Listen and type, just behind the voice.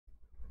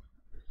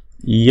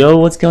Yo,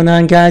 what's going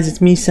on, guys?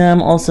 It's me,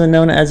 Sam, also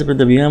known as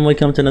WM.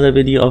 Welcome to another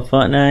video of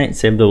Fortnite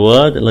Save the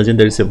World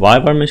Legendary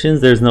Survivor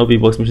missions. There's no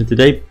Vbucks mission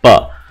today,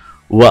 but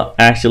what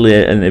actually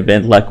an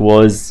event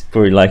was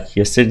for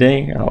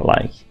yesterday, or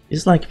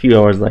it's a few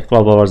hours, 12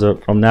 hours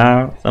from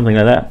now, something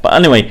like that. But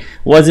anyway,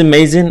 was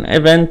amazing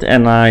event,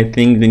 and I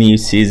think the new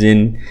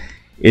season,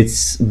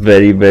 it's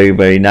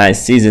very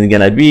nice season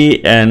gonna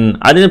be. And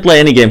I didn't play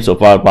any game so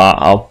far, but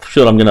I'm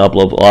sure I'm gonna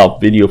upload a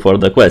video for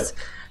the quest.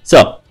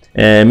 So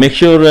make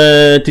sure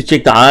to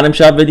check the item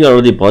shop video. I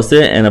already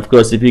posted, and of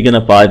course if you're gonna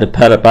buy the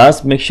para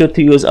pass, make sure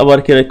to use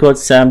our credit code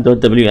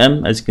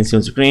sam.wm, as you can see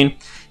on screen.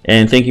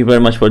 And thank you very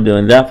much for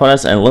doing that for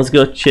us. And let's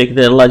go check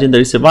the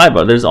legendary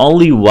survivor. There's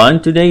only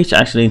one today. It's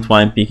actually in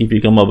Twine Peak. If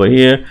you come over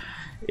here,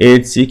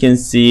 you can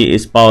see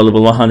it's power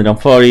level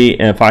 140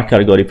 and 5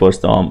 category 4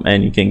 storm,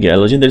 and you can get a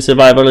legendary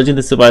survivor.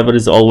 Legendary survivor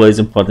is always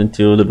important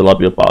to level up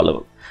your power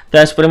level.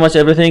 That's pretty much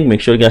everything.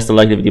 Make sure you guys to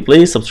like the video,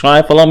 please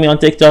subscribe, follow me on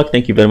TikTok.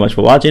 Thank you very much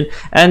for watching,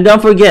 and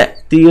don't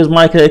forget to use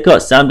my credit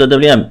code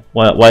sam.wm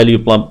while you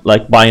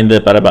buying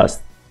the para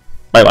pass.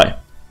 Bye bye.